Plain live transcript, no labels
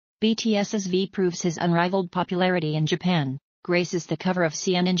BTS's V proves his unrivaled popularity in Japan, graces the cover of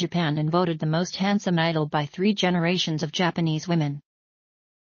CN in Japan and voted the most handsome idol by 3 generations of Japanese women.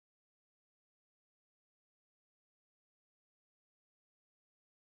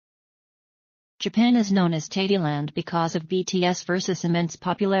 Japan is known as Tadyland because of BTS versus immense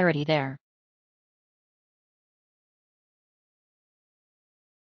popularity there.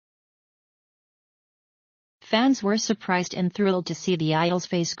 Fans were surprised and thrilled to see the idol's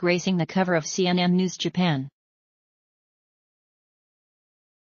face gracing the cover of CNN News Japan.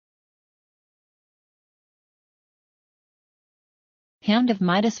 Hand of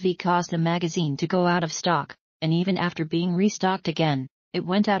Midas V caused the magazine to go out of stock, and even after being restocked again, it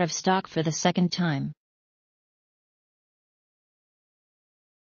went out of stock for the second time.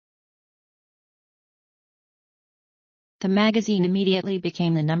 The magazine immediately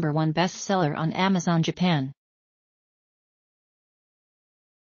became the #1 bestseller on Amazon Japan.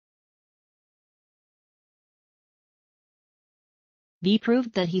 V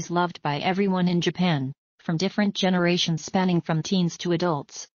proved that he's loved by everyone in Japan, from different generations spanning from teens to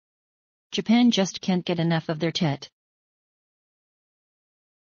adults. Japan just can't get enough of their tit.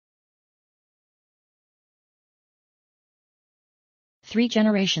 Three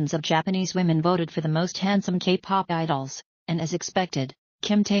generations of Japanese women voted for the most handsome K-pop idols, and as expected,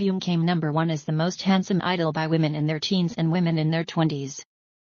 Kim Taehyung came #1 as the most handsome idol by women in their teens and women in their 20s.